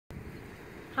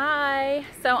Hi,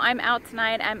 so I'm out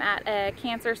tonight. I'm at a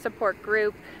cancer support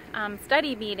group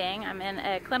study meeting. I'm in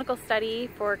a clinical study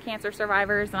for cancer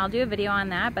survivors, and I'll do a video on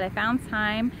that, but I found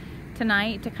time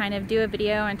tonight to kind of do a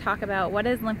video and talk about what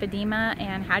is lymphedema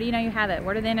and how do you know you have it?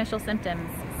 What are the initial symptoms?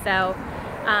 So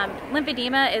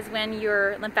lymphedema is when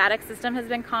your lymphatic system has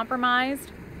been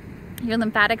compromised. Your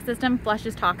lymphatic system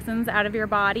flushes toxins out of your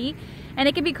body, and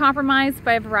it can be compromised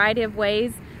by a variety of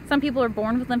ways. Some people are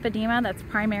born with lymphedema, that's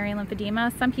primary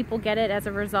lymphedema. Some people get it as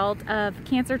a result of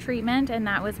cancer treatment, and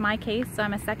that was my case, so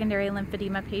I'm a secondary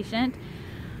lymphedema patient.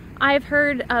 I've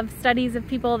heard of studies of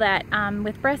people that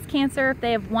with breast cancer, if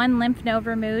they have one lymph node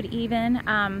removed even,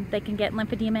 they can get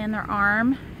lymphedema in their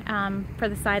arm for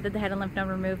the side that they had a lymph node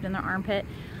removed in their armpit.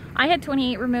 I had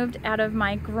 28 removed out of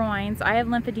my groin, so I have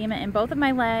lymphedema in both of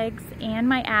my legs and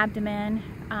my abdomen,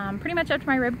 pretty much up to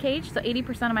my rib cage, so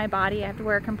 80% of my body. I have to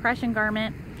wear a compression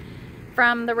garment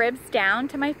from the ribs down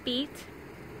to my feet.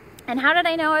 And how did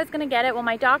I know I was going to get it? Well,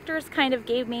 my doctors kind of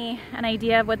gave me an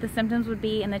idea of what the symptoms would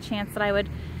be and the chance that I would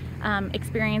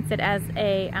experience it as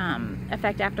a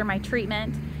effect after my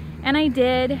treatment. And I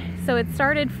did. So it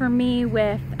started for me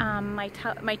with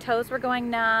my toes were going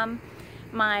numb,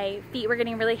 my feet were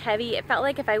getting really heavy. It felt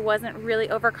like if I wasn't really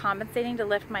overcompensating to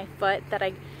lift my foot that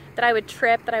I would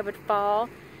trip, that I would fall.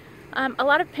 A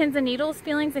lot of pins and needles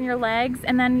feelings in your legs,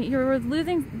 and then you're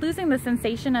losing the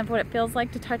sensation of what it feels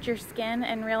like to touch your skin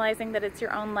and realizing that it's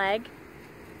your own leg.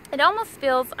 It almost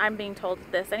feels, I'm being told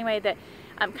this anyway, that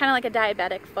kind of like a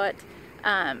diabetic foot.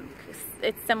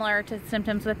 It's similar to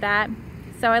symptoms with that.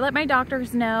 So I let my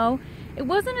doctors know. It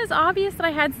wasn't as obvious that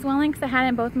I had swelling because I had it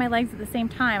in both my legs at the same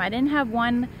time. I didn't have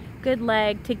one good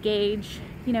leg to gauge,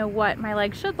 you know, what my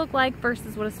leg should look like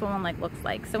versus what a swollen leg looks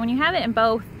like. So when you have it in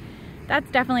both, that's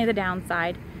definitely the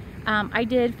downside. I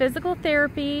did physical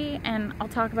therapy, and I'll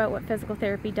talk about what physical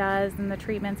therapy does and the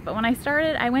treatments, but when I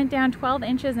started, I went down 12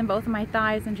 inches in both of my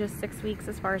thighs in just 6 weeks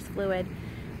as far as fluid.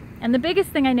 And the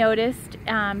biggest thing I noticed,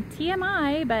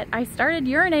 TMI, but I started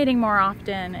urinating more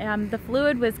often. The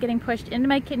fluid was getting pushed into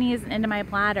my kidneys and into my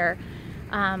bladder.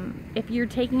 If you're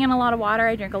taking in a lot of water,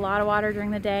 I drink a lot of water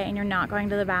during the day, and you're not going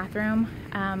to the bathroom,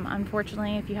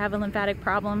 unfortunately, if you have a lymphatic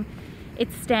problem,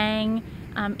 it's staying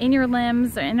in your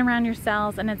limbs or in around your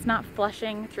cells, and it's not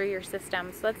flushing through your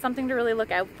system. So that's something to really look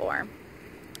out for.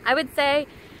 I would say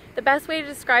the best way to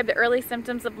describe the early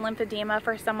symptoms of lymphedema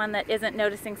for someone that isn't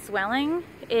noticing swelling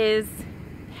is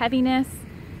heaviness.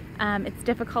 It's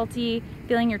difficulty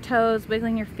feeling your toes,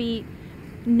 wiggling your feet.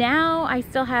 Now I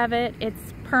still have it,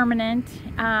 it's permanent,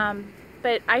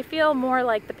 but I feel more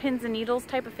like the pins and needles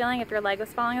type of feeling if your leg was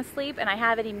falling asleep, and I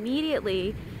have it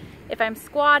immediately if I'm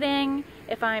squatting,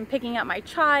 if I'm picking up my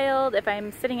child, if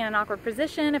I'm sitting in an awkward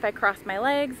position, if I cross my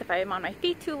legs, if I'm on my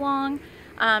feet too long.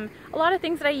 A lot of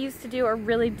things that I used to do are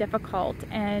really difficult,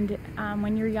 and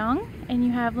when you're young and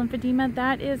you have lymphedema,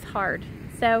 that is hard.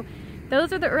 So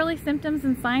those are the early symptoms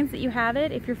and signs that you have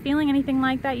it. If you're feeling anything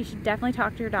like that, you should definitely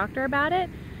talk to your doctor about it.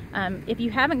 If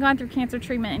you haven't gone through cancer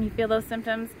treatment and you feel those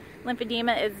symptoms,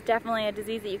 lymphedema is definitely a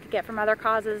disease that you could get from other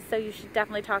causes, so you should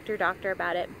definitely talk to your doctor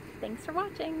about it. Thanks for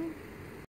watching.